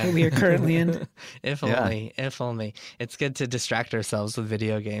 Oh man, we are currently in. If only. It's good to distract ourselves with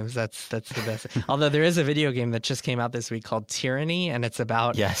video games. That's the best. Although there is a video game that just came out this week called Tyranny, and it's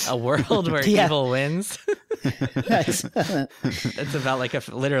about a world where evil wins. Nice. It's about like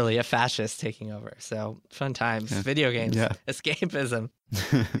literally a fascist taking over. So fun times, video games, escapism.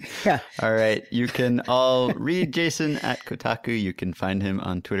 Yeah. All right. You can all read Jason at Kotaku. You can find him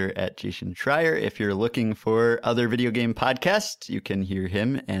on Twitter at Jason Schreier. If you're looking for other video game podcasts, you can hear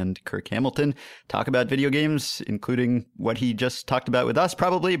him and Kirk Hamilton talk about video games, including what he just talked about with us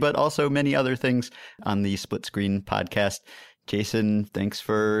probably, but also many other things on the Split Screen podcast. Jason, thanks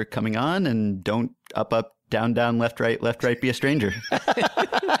for coming on, and don't up, down, left, right, be a stranger.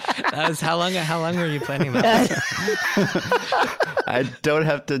 That was how long were you planning that? I don't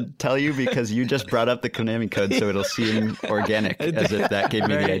have to tell you because you just brought up the Konami code, so it'll seem organic, as if that gave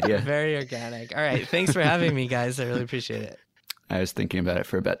me the idea. Very organic. All right. Thanks for having me, guys. I really appreciate it. I was thinking about it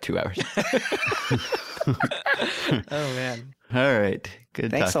for about 2 hours. Oh, man. All right. Good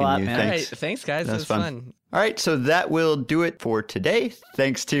Thanks talking a lot, to you. man. Thanks. All right. Thanks, guys. It was fun. All right, so that will do it for today.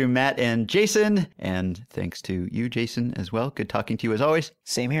 Thanks to Matt and Jason, and thanks to you, Jason, as well. Good talking to you as always.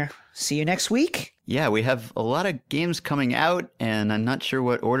 Same here. See you next week. Yeah, we have a lot of games coming out, and I'm not sure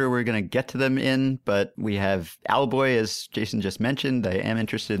what order we're going to get to them in, but we have Owlboy, as Jason just mentioned. I am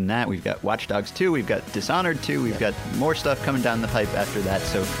interested in that. We've got Watch Dogs 2, we've got Dishonored 2, we've got more stuff coming down the pipe after that.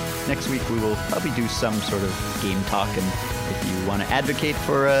 So next week we will probably do some sort of game talk, and if you want to advocate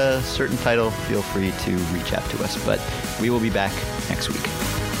for a certain title, feel free to reach out to us. But we will be back next week.